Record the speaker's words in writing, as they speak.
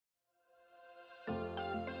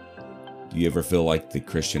Do you ever feel like the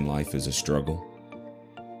Christian life is a struggle?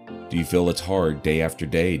 Do you feel it's hard day after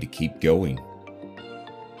day to keep going?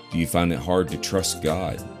 Do you find it hard to trust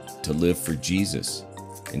God, to live for Jesus,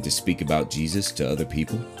 and to speak about Jesus to other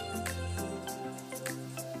people?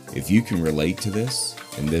 If you can relate to this,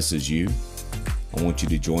 and this is you, I want you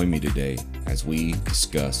to join me today as we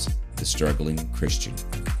discuss the struggling Christian.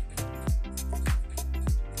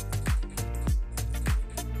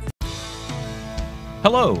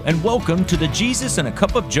 Hello, and welcome to the Jesus and a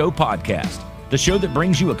Cup of Joe podcast, the show that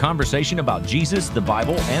brings you a conversation about Jesus, the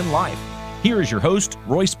Bible, and life. Here is your host,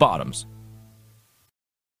 Royce Bottoms.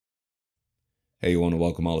 Hey, I want to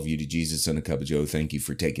welcome all of you to Jesus and a Cup of Joe. Thank you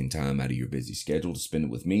for taking time out of your busy schedule to spend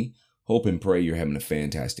it with me. Hope and pray you're having a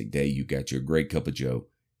fantastic day. You got your great cup of Joe,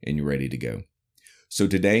 and you're ready to go. So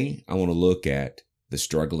today, I want to look at the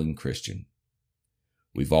struggling Christian.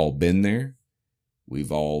 We've all been there.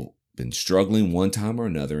 We've all been struggling one time or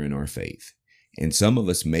another in our faith. And some of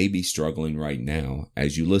us may be struggling right now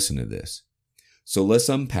as you listen to this. So let's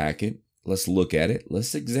unpack it. Let's look at it.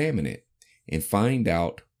 Let's examine it and find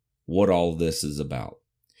out what all this is about.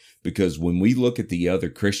 Because when we look at the other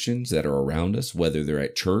Christians that are around us, whether they're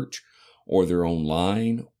at church or they're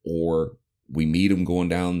online or we meet them going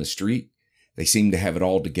down the street, they seem to have it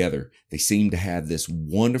all together. They seem to have this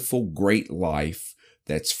wonderful, great life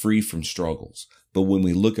that's free from struggles. But when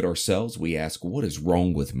we look at ourselves, we ask, what is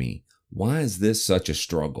wrong with me? Why is this such a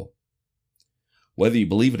struggle? Whether you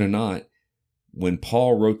believe it or not, when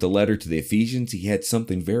Paul wrote the letter to the Ephesians, he had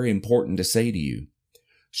something very important to say to you.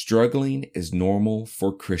 Struggling is normal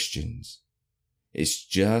for Christians. It's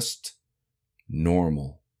just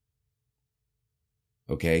normal.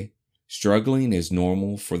 Okay? Struggling is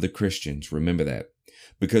normal for the Christians. Remember that.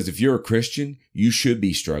 Because if you're a Christian, you should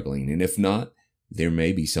be struggling. And if not, there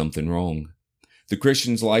may be something wrong. The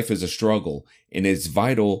Christian's life is a struggle, and it's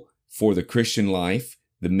vital for the Christian life,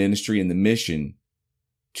 the ministry, and the mission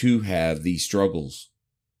to have these struggles.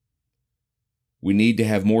 We need to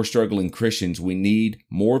have more struggling Christians. We need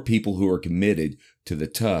more people who are committed to the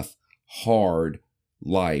tough, hard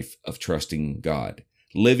life of trusting God,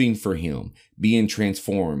 living for Him, being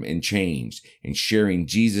transformed and changed, and sharing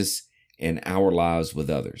Jesus and our lives with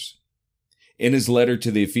others. In his letter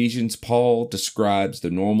to the Ephesians, Paul describes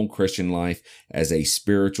the normal Christian life as a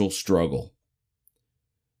spiritual struggle.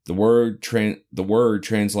 The word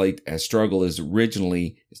translate as struggle is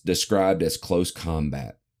originally described as close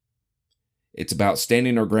combat. It's about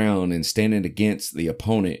standing our ground and standing against the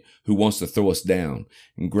opponent who wants to throw us down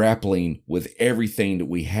and grappling with everything that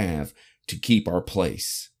we have to keep our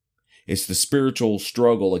place. It's the spiritual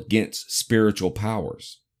struggle against spiritual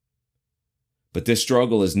powers. But this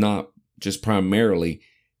struggle is not just primarily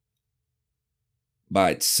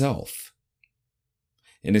by itself.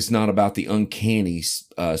 And it's not about the uncanny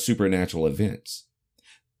supernatural events.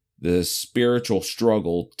 The spiritual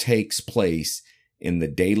struggle takes place in the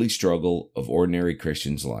daily struggle of ordinary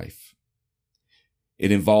Christians' life.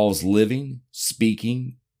 It involves living,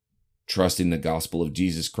 speaking, trusting the gospel of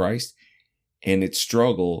Jesus Christ, and it's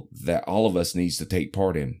struggle that all of us needs to take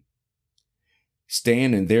part in.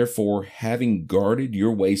 Stand and therefore, having guarded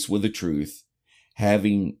your waist with the truth,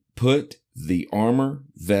 having put the armor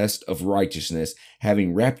vest of righteousness,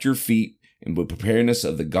 having wrapped your feet in the preparedness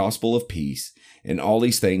of the gospel of peace, and all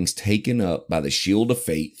these things taken up by the shield of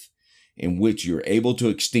faith, in which you're able to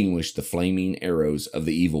extinguish the flaming arrows of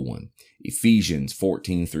the evil one. Ephesians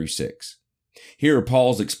 14-6. Here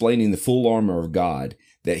Paul's explaining the full armor of God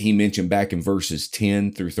that he mentioned back in verses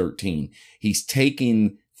 10-13. He's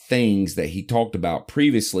taking things that he talked about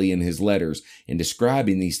previously in his letters and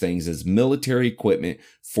describing these things as military equipment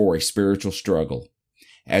for a spiritual struggle.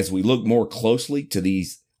 As we look more closely to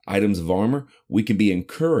these items of armor, we can be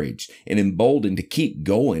encouraged and emboldened to keep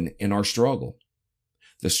going in our struggle.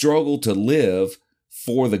 The struggle to live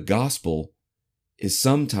for the gospel is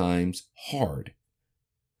sometimes hard.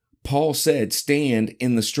 Paul said, stand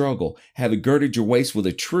in the struggle, having girded your waist with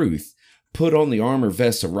the truth, put on the armor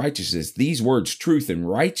vest of righteousness. These words, truth and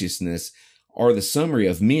righteousness, are the summary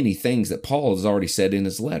of many things that Paul has already said in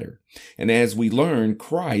his letter. And as we learn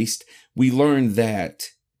Christ, we learn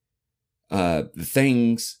that the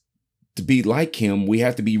things to be like him, we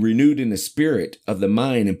have to be renewed in the spirit of the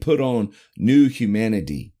mind and put on new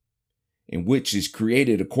humanity, in which is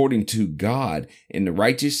created according to God in the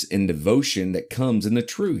righteous and devotion that comes in the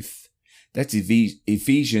truth. That's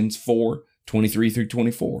Ephesians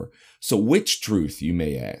 4:23-24. So which truth, you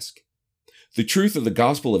may ask? The truth of the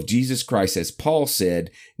gospel of Jesus Christ, as Paul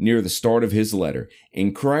said near the start of his letter,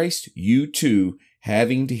 in Christ you too,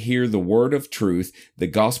 having to hear the word of truth, the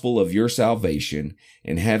gospel of your salvation,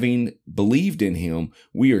 and having believed in him,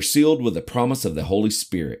 we are sealed with the promise of the Holy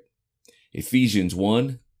Spirit. Ephesians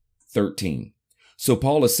 1:13. So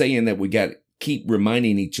Paul is saying that we got to keep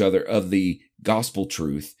reminding each other of the gospel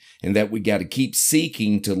truth, and that we got to keep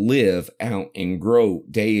seeking to live out and grow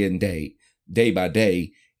day by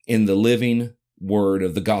day, in the living word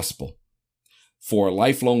of the gospel for a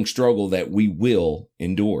lifelong struggle that we will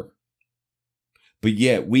endure. But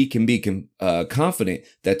yet we can be confident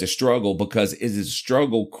that the struggle, because it is a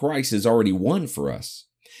struggle Christ has already won for us.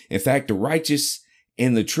 In fact, the righteous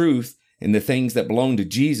and the truth and the things that belong to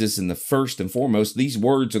Jesus, and the first and foremost, these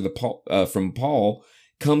words are from Paul,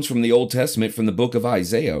 comes from the Old Testament, from the book of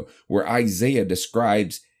Isaiah, where Isaiah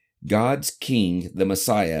describes God's king, the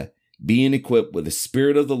Messiah, being equipped with the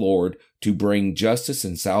Spirit of the Lord to bring justice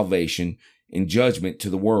and salvation and judgment to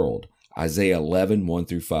the world. Isaiah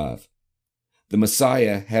 11:1-5. The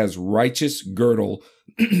Messiah has righteous girdle,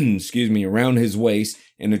 around his waist,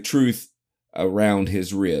 and the truth around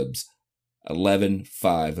his ribs.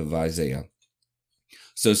 11:5 of Isaiah.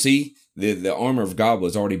 So see, the armor of God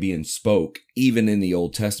was already being spoke, even in the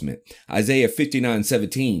Old Testament. Isaiah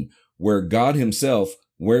 59:17, where God himself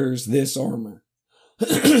wears this armor.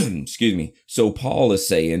 So Paul is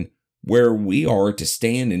saying where we are to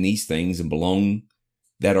stand in these things and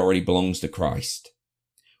that already belongs to Christ,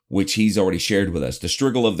 which he's already shared with us. The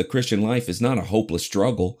struggle of the Christian life is not a hopeless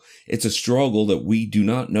struggle. It's a struggle that we do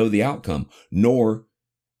not know the outcome, nor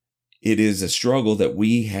it is a struggle that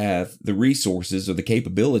we have the resources or the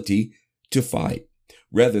capability to fight.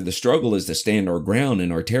 Rather, the struggle is to stand our ground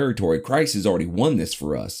in our territory. Christ has already won this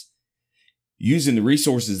for us. Using the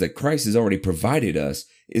resources that Christ has already provided us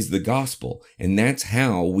is the gospel. And that's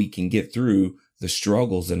how we can get through the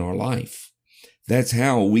struggles in our life. That's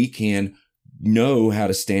how we can know how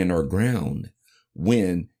to stand our ground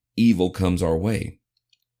when evil comes our way.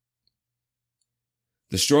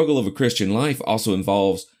 The struggle of a Christian life also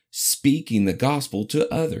involves speaking the gospel to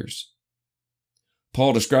others.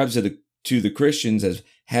 Paul describes it to the Christians as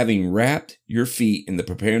having wrapped your feet in the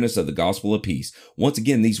preparedness of the gospel of peace. Once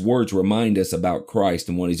again, these words remind us about Christ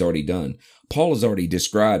and what he's already done. Paul has already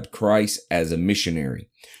described Christ as a missionary.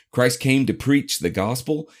 Christ came to preach the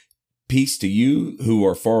gospel. Peace to you who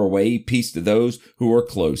are far away, peace to those who are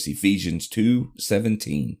close. Ephesians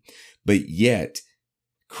 2:17. But yet,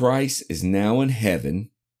 Christ is now in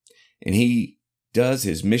heaven, and he does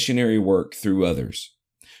his missionary work through others.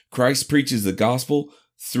 Christ preaches the gospel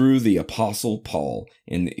through the apostle Paul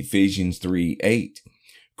in Ephesians 3:8.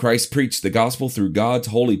 Christ preached the gospel through God's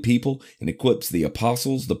holy people and equips the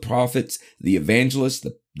apostles, the prophets, the evangelists,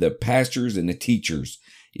 the pastors, and the teachers.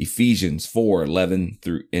 Ephesians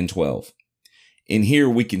 4:11-12. In here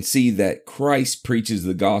we can see that Christ preaches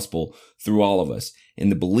the gospel through all of us,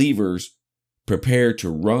 and the believers prepare to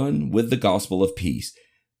run with the gospel of peace.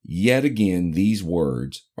 Yet again, these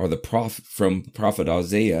words are from prophet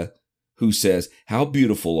Isaiah, who says, "How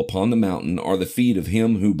beautiful upon the mountain are the feet of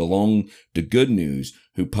him who belong to good news,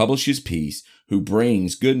 who publishes peace, who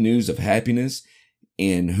brings good news of happiness,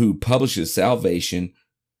 and who publishes salvation.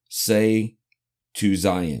 Say to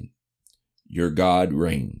Zion, your God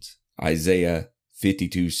reigns." Isaiah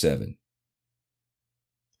 52:7.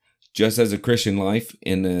 Just as a Christian life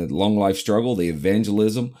in a long life struggle, the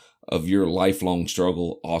evangelism of your lifelong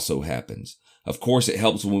struggle also happens. Of course, it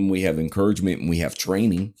helps when we have encouragement and we have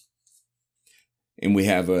training and we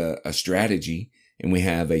have a strategy and we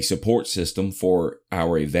have a support system for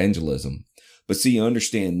our evangelism. But see,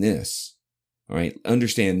 understand this, all right?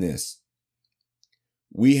 Understand this.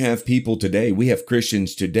 We have people today, we have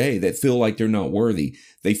Christians today that feel like they're not worthy.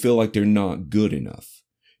 They feel like they're not good enough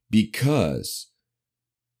because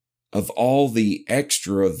of all the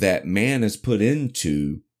extra that man has put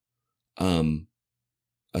into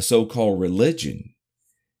a so-called religion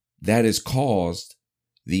that has caused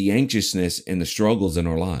the anxiousness and the struggles in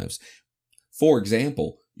our lives. For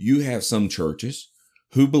example, you have some churches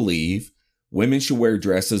who believe women should wear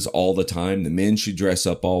dresses all the time. The men should dress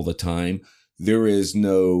up all the time. There is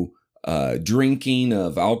no drinking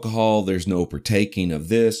of alcohol. There's no partaking of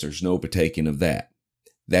this. There's no partaking of that.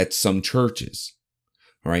 That's some churches.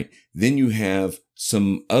 All right. Then you have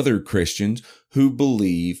some other Christians who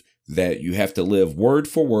believe that you have to live word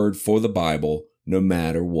for the Bible, no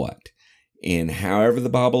matter what. And however the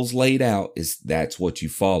Bible's laid out, that's what you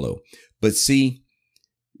follow. But see,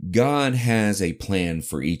 God has a plan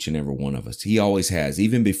for each and every one of us. He always has.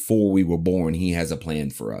 Even before we were born, he has a plan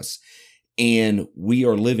for us. And we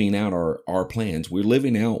are living out our plans. We're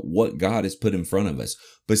living out what God has put in front of us.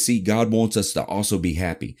 But see, God wants us to also be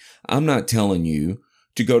happy. I'm not telling you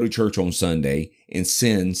to go to church on Sunday and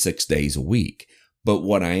sin 6 days a week. But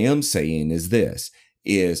what I am saying is this,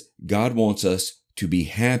 is God wants us to be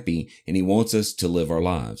happy, and he wants us to live our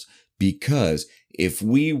lives. Because if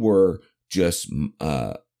we were just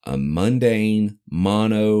a mundane,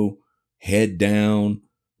 mono, head down,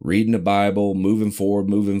 reading the Bible, moving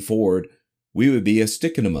forward, we would be a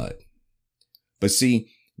stick in the mud. But see,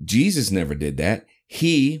 Jesus never did that.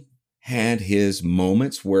 He had his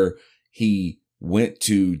moments where he went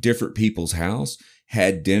to different people's house,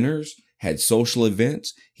 had dinners, had social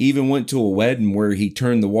events. He even went to a wedding where he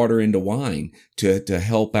turned the water into wine to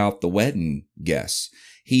help out the wedding guests.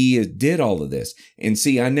 He did all of this. And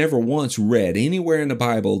see, I never once read anywhere in the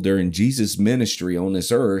Bible during Jesus' ministry on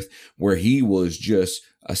this earth where he was just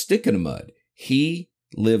a stick in the mud. He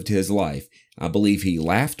lived his life. I believe he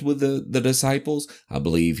laughed with the disciples. I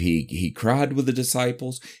believe he cried with the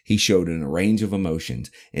disciples. He showed a range of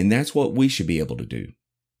emotions. And that's what we should be able to do.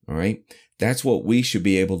 All right. That's what we should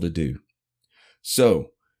be able to do.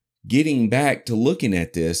 So getting back to looking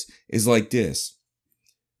at this is like this.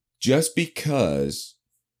 Just because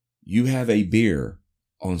you have a beer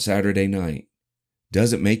on Saturday night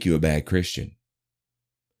doesn't make you a bad Christian.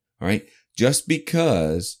 All right. Just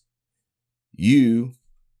because you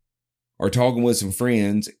are talking with some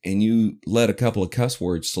friends and you let a couple of cuss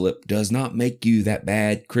words slip does not make you that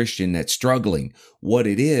bad Christian that's struggling. What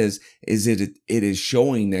it is it is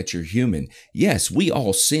showing that you're human. Yes, we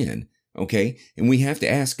all sin. Okay. And we have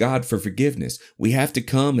to ask God for forgiveness. We have to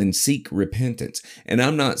come and seek repentance. And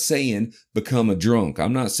I'm not saying become a drunk.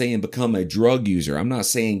 I'm not saying become a drug user. I'm not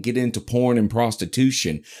saying get into porn and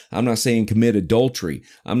prostitution. I'm not saying commit adultery.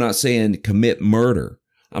 I'm not saying commit murder.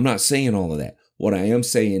 I'm not saying all of that. What I am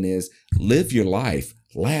saying is live your life,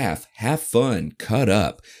 laugh, have fun, cut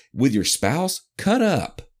up. With your spouse, cut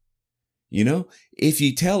up. You know, if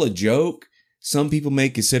you tell a joke, some people may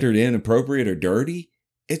consider it inappropriate or dirty.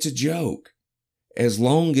 It's a joke. As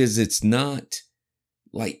long as it's not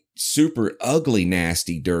like super ugly,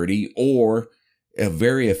 nasty, dirty, or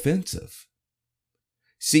very offensive.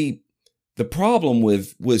 See, the problem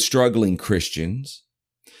with struggling Christians,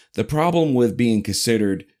 the problem with being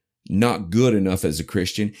considered not good enough as a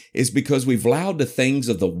Christian is because we've allowed the things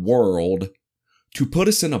of the world to put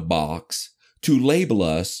us in a box, to label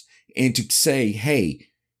us, and to say, hey,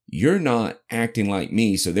 you're not acting like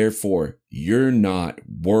me, so therefore you're not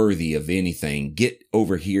worthy of anything. Get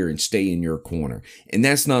over here and stay in your corner. And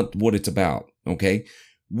that's not what it's about, okay?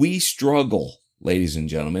 We struggle, ladies and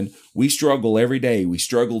gentlemen. We struggle every day. We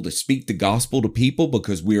struggle to speak the gospel to people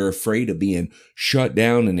because we are afraid of being shut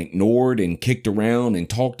down and ignored and kicked around and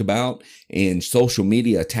talked about and social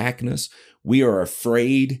media attacking us. We are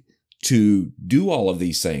afraid to do all of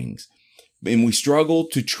these things. And we struggle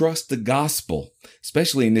to trust the gospel,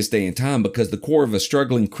 especially in this day and time, because the core of a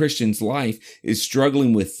struggling Christian's life is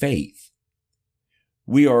struggling with faith.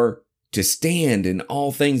 We are to stand in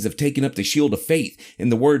all things of taking up the shield of faith.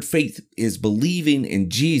 And the word faith is believing in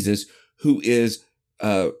Jesus, who is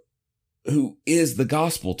the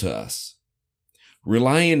gospel to us.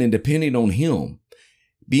 Relying and depending on him.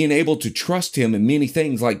 Being able to trust him in many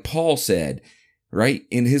things, like Paul said, right,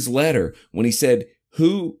 in his letter, when he said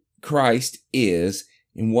who Christ is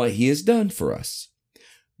and what he has done for us.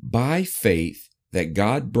 By faith that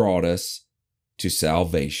God brought us to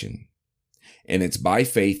salvation. And it's by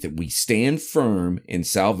faith that we stand firm in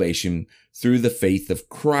salvation through the faith of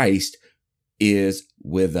Christ is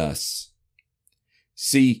with us.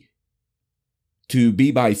 See, to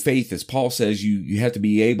be by faith, as Paul says, you have to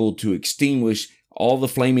be able to extinguish all the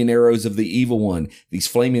flaming arrows of the evil one. These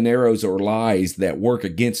flaming arrows are lies that work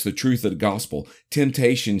against the truth of the gospel,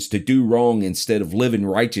 temptations to do wrong instead of living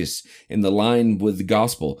righteous in the line with the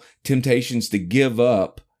gospel, temptations to give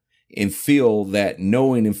up and feel that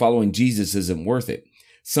knowing and following Jesus isn't worth it.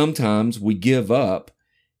 Sometimes we give up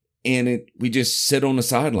and we just sit on the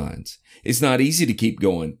sidelines. It's not easy to keep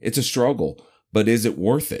going. It's a struggle, but is it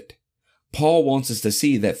worth it? Paul wants us to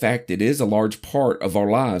see that fact it is a large part of our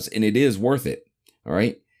lives and it is worth it. All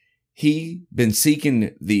right. He been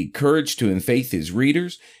seeking the courage to enfaith his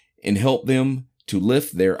readers and help them to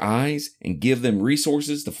lift their eyes and give them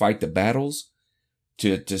resources to fight the battles,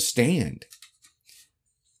 to stand.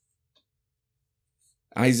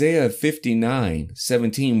 Isaiah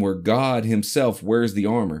 59:17, where God himself wears the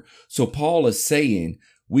armor. So Paul is saying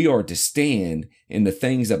we are to stand in the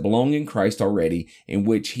things that belong in Christ already, in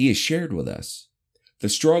which he has shared with us. The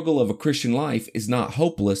struggle of a Christian life is not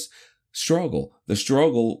hopeless struggle, the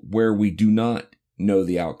struggle where we do not know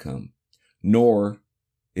the outcome. nor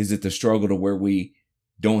is it the struggle to where we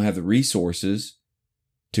don't have the resources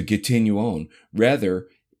to continue on. Rather,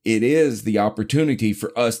 it is the opportunity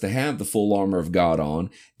for us to have the full armor of God on,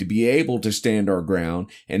 to be able to stand our ground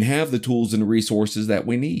and have the tools and the resources that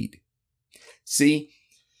we need. See,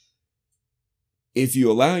 if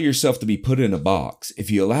you allow yourself to be put in a box, if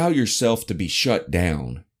you allow yourself to be shut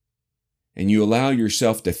down, and you allow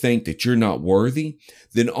yourself to think that you're not worthy,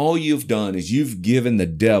 then all you've done is you've given the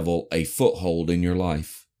devil a foothold in your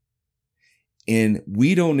life. And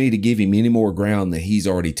we don't need to give him any more ground than he's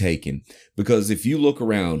already taken. Because if you look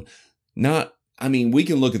around, we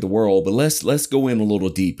can look at the world, but let's go in a little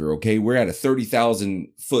deeper, okay? We're at a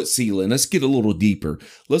 30,000 foot ceiling. Let's get a little deeper.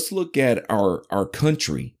 Let's look at our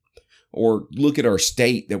country, or look at our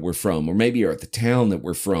state that we're from, or maybe at the town that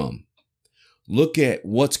we're from. Look at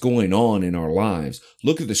what's going on in our lives.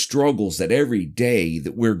 Look at the struggles that every day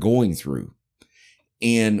that we're going through.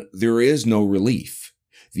 And there is no relief.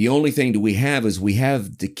 The only thing that we have is we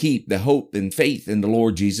have to keep the hope and faith in the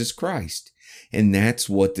Lord Jesus Christ. And that's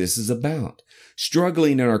what this is about.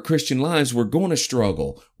 Struggling in our Christian lives, we're going to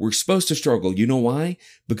struggle. We're supposed to struggle. You know why?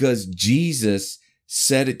 Because Jesus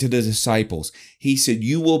said it to the disciples. He said,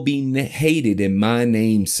 you will be hated in my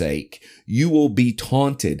name's sake. You will be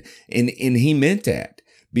taunted. And he meant that,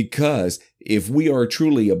 because if we are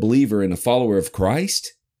truly a believer and a follower of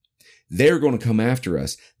Christ, they're going to come after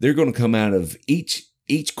us. They're going to come out of each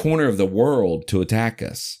corner of the world to attack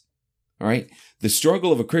us. All right. The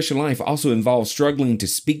struggle of a Christian life also involves struggling to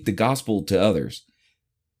speak the gospel to others.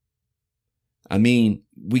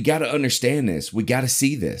 We got to understand this. We got to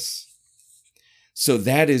see this. So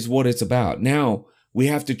that is what it's about. Now, we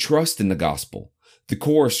have to trust in the gospel. The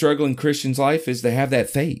core of struggling Christian's life is to have that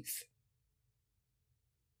faith.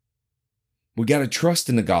 We got to trust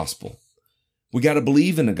in the gospel. We got to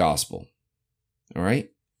believe in the gospel. All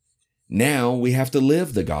right? Now we have to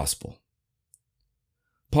live the gospel.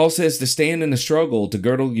 Paul says to stand in the struggle, to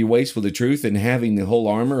girdle your waist with the truth and having the whole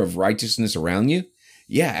armor of righteousness around you.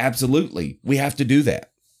 Yeah, absolutely. We have to do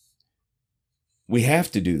that. We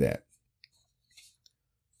have to do that.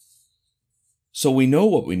 So we know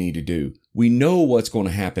what we need to do. We know what's going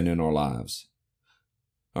to happen in our lives.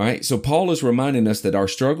 All right. So Paul is reminding us that our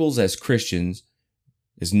struggles as Christians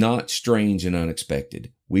is not strange and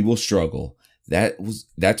unexpected. We will struggle.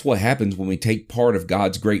 That's what happens when we take part of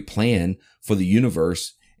God's great plan for the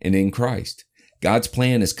universe and in Christ. God's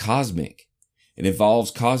plan is cosmic. It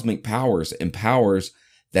involves cosmic powers and powers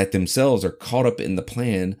that themselves are caught up in the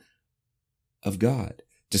plan of God.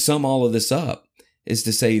 To sum all of this up is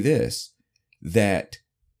to say this, that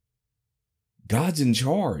God's in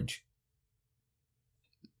charge.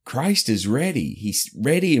 Christ is ready. He's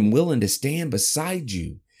ready and willing to stand beside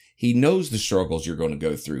you. He knows the struggles you're going to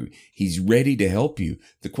go through. He's ready to help you.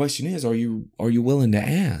 The question is, are you willing to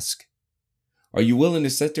ask? Are you willing to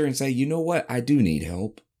sit there and say, you know what? I do need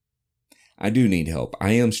help. I do need help.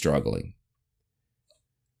 I am struggling.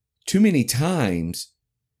 Too many times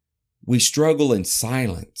we struggle in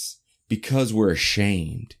silence because we're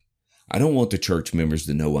ashamed. I don't want the church members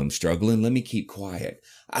to know I'm struggling. Let me keep quiet.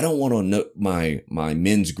 I don't want to know my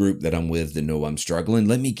men's group that I'm with to know I'm struggling.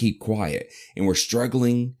 Let me keep quiet. And we're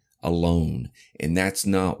struggling alone. And that's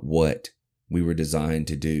not what we were designed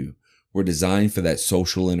to do. We're designed for that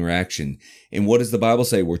social interaction. And what does the Bible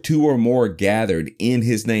say? Where two or more are gathered in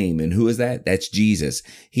his name. And who is that? That's Jesus.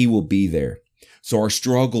 He will be there. So our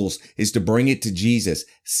struggles is to bring it to Jesus,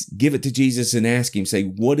 give it to Jesus and ask him, say,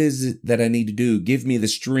 what is it that I need to do? Give me the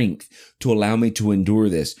strength to allow me to endure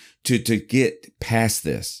this, to get past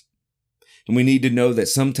this. And we need to know that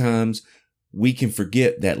sometimes we can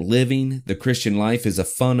forget that living the Christian life is a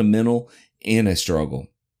fundamental and a struggle.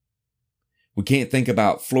 We can't think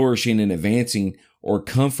about flourishing and advancing or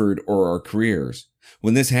comfort or our careers.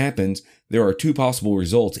 When this happens, there are two possible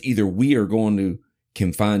results. Either we are going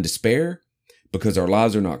to find despair because our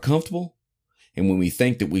lives are not comfortable, and when we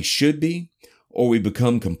think that we should be, or we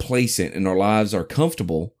become complacent and our lives are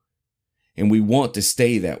comfortable and we want to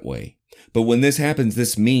stay that way. But when this happens,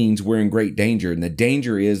 this means we're in great danger. And the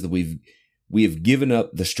danger is that we have given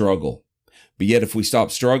up the struggle. But yet if we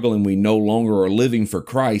stop struggling, we no longer are living for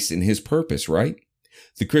Christ and his purpose, right?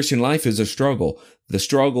 The Christian life is a struggle. The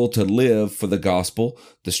struggle to live for the gospel,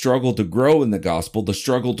 the struggle to grow in the gospel, the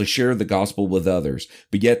struggle to share the gospel with others,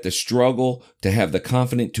 but yet the struggle to have the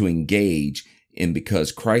confidence to engage in,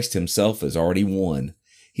 because Christ himself has already won.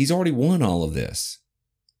 He's already won all of this.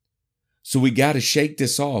 So we got to shake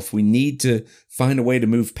this off. We need to find a way to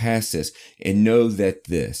move past this and know that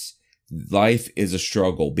this life is a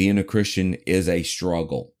struggle. Being a Christian is a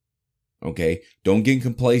struggle. Okay. Don't get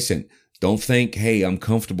complacent. Don't think, hey, I'm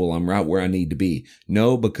comfortable. I'm right where I need to be.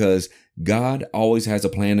 No, because God always has a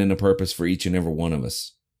plan and a purpose for each and every one of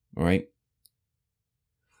us. All right.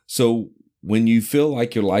 So when you feel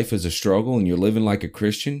like your life is a struggle and you're living like a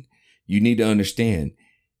Christian, you need to understand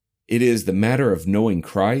it is the matter of knowing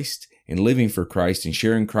Christ and living for Christ and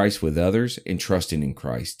sharing Christ with others and trusting in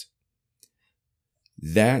Christ.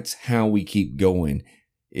 That's how we keep going,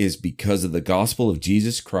 is because of the gospel of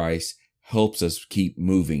Jesus Christ helps us keep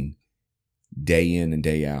moving day in and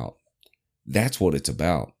day out. That's what it's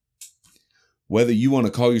about. Whether you want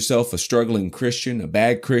to call yourself a struggling Christian, a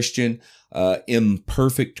bad Christian,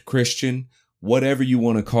 imperfect Christian, whatever you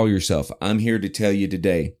want to call yourself, I'm here to tell you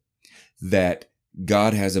today that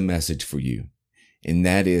God has a message for you. And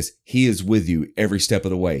that is, He is with you every step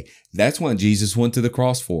of the way. That's why Jesus went to the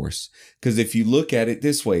cross for us. Because if you look at it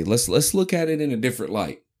this way, let's look at it in a different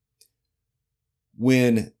light.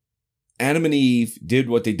 When Adam and Eve did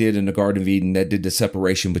what they did in the Garden of Eden, that did the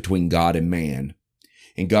separation between God and man.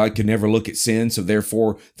 And God could never look at sin, so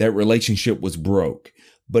therefore that relationship was broke.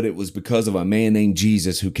 But it was because of a man named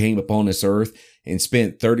Jesus who came upon this earth and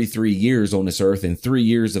spent 33 years on this earth, and 3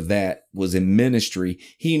 years of that was in ministry.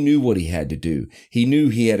 He knew what he had to do. He knew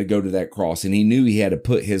he had to go to that cross, and he knew he had to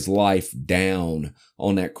put his life down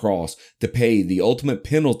on that cross to pay the ultimate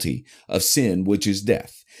penalty of sin, which is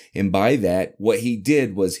death. And by that, what he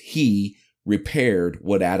did was he repaired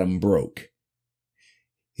what Adam broke.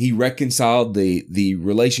 He reconciled the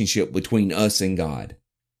relationship between us and God.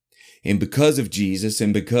 And because of Jesus,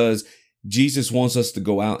 and because Jesus wants us to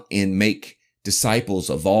go out and make disciples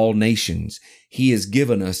of all nations, He has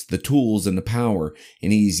given us the tools and the power,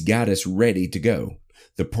 and He's got us ready to go.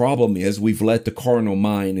 The problem is we've let the carnal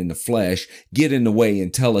mind and the flesh get in the way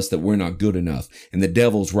and tell us that we're not good enough. And the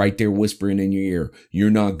devil's right there whispering in your ear, you're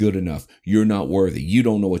not good enough. You're not worthy. You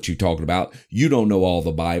don't know what you're talking about. You don't know all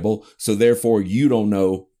the Bible. So therefore you don't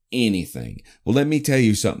know anything. Well, let me tell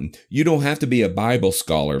you something. You don't have to be a Bible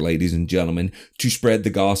scholar, ladies and gentlemen, to spread the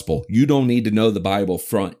gospel. You don't need to know the Bible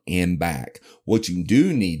front and back. What you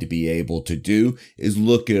do need to be able to do is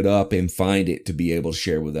look it up and find it to be able to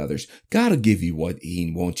share with others. God will give you what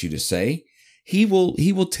He wants you to say. He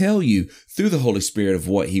will tell you through the Holy Spirit of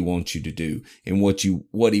what He wants you to do and what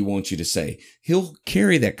He wants you to say. He'll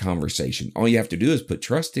carry that conversation. All you have to do is put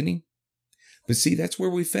trust in Him. But see, that's where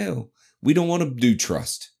we fail. We don't want to do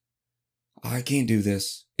trust. I can't do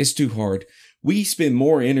this. It's too hard. We spend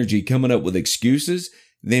more energy coming up with excuses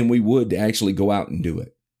than we would to actually go out and do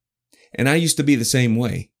it. And I used to be the same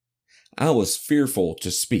way. I was fearful to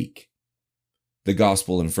speak the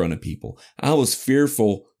gospel in front of people. I was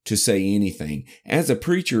fearful to say anything. As a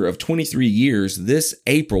preacher of 23 years, this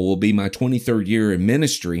April will be my 23rd year in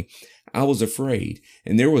ministry. I was afraid.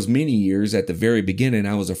 And there was many years at the very beginning,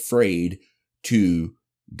 I was afraid to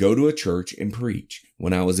go to a church and preach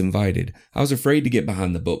when I was invited. I was afraid to get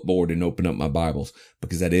behind the bookboard and open up my Bibles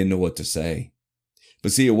because I didn't know what to say.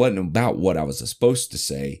 But see, it wasn't about what I was supposed to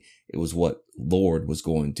say. It was what Lord was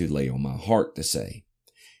going to lay on my heart to say.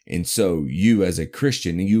 And so you as a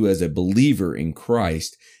Christian, you as a believer in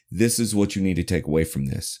Christ, this is what you need to take away from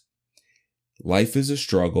this. Life is a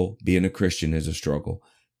struggle. Being a Christian is a struggle.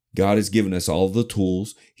 God has given us all the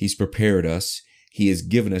tools. He's prepared us. He has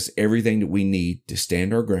given us everything that we need to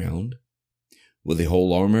stand our ground with the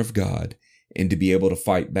whole armor of God and to be able to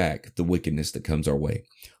fight back the wickedness that comes our way.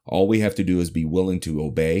 All we have to do is be willing to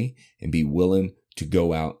obey and be willing to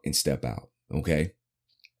go out and step out. Okay.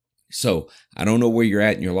 So I don't know where you're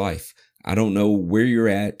at in your life. I don't know where you're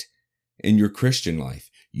at in your Christian life.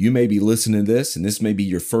 You may be listening to this and this may be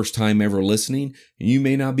your first time ever listening, and you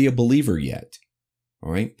may not be a believer yet.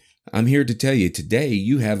 All right. I'm here to tell you today,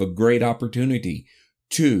 you have a great opportunity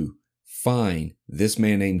to find this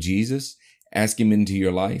man named Jesus, ask Him into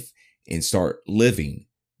your life, and start living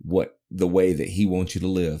the way that He wants you to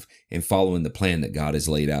live and following the plan that God has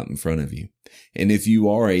laid out in front of you. And if you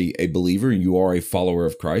are a believer and you are a follower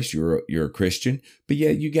of Christ, you're a Christian, but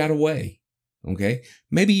yet you got away. Okay.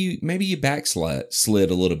 Maybe you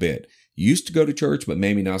slid a little bit. You used to go to church, but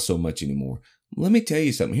maybe not so much anymore. Let me tell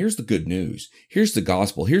you something. Here's the good news. Here's the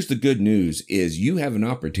gospel. Here's the good news is you have an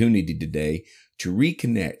opportunity today to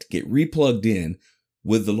reconnect, get replugged in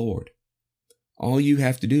with the Lord. All you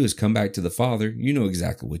have to do is come back to the Father. You know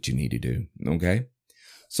exactly what you need to do. Okay.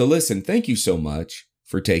 So listen, thank you so much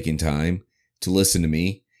for taking time to listen to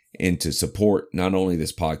me and to support not only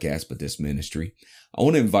this podcast, but this ministry. I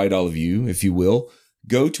want to invite all of you, if you will,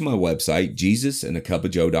 go to my website,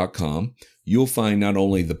 JesusandACupOfJoe.com. You'll find not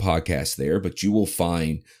only the podcast there, but you will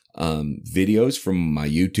find videos from my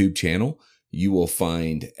YouTube channel. you will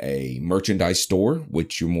find a merchandise store,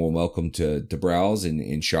 which you're more welcome to browse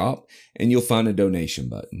and shop, and you'll find a donation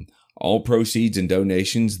button. All proceeds and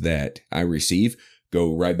donations that I receive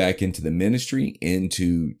go right back into the ministry,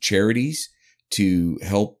 into charities to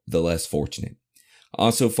help the less fortunate.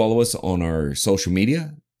 Also follow us on our social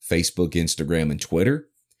media, Facebook, Instagram, and Twitter.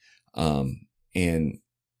 And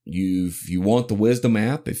if you want the Wisdom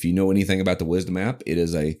app, if you know anything about the Wisdom app, it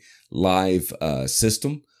is a live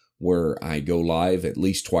system where I go live at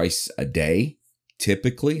least twice a day,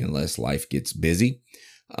 typically, unless life gets busy.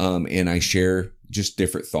 And I share just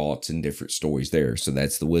different thoughts and different stories there. So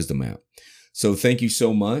that's the Wisdom app. So thank you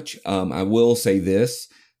so much. I will say this.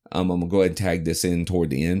 I'm going to go ahead and tag this in toward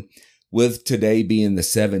the end. With today being the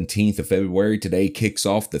 17th of February, today kicks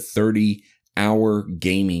off the 30-hour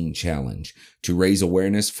gaming challenge to raise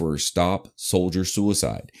awareness for Stop Soldier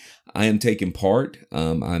Suicide. I am taking part.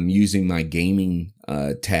 I'm using my gaming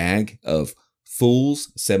tag of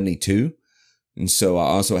Fools72. And so I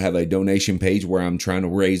also have a donation page where I'm trying to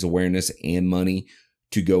raise awareness and money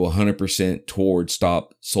to go 100% towards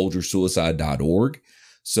StopSoldierSuicide.org.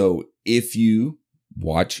 So if you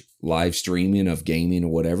watch live streaming of gaming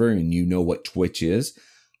or whatever, and you know what Twitch is,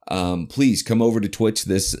 please come over to Twitch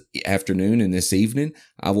this afternoon and this evening.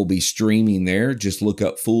 I will be streaming there. Just look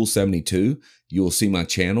up Fool72. You will see my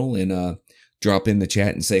channel and drop in the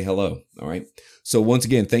chat and say hello. All right. So once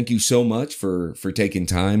again, thank you so much for taking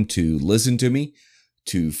time to listen to me,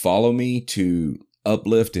 to follow me, to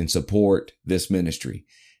uplift and support this ministry.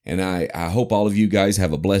 And I hope all of you guys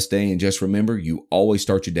have a blessed day. And just remember, you always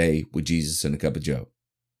start your day with Jesus and a cup of Joe.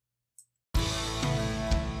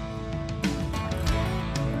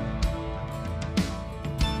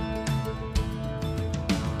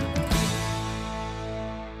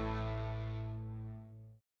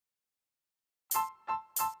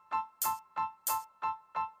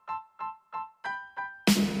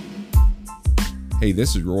 Hey,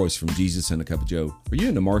 this is Royce from Jesus and a Cup of Joe. Are you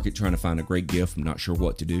in the market trying to find a great gift and not sure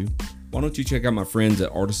what to do? Why don't you check out my friends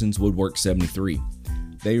at Artisans Woodwork 73.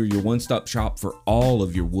 They are your one-stop shop for all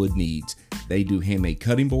of your wood needs. They do handmade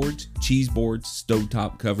cutting boards, cheese boards,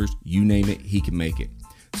 stovetop covers, you name it, he can make it.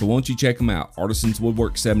 So why don't you check them out,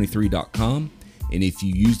 artisanswoodwork73.com. And if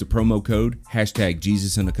you use the promo code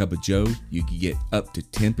 #Jesus and a Cup of Joe, you can get up to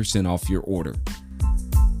 10% off your order.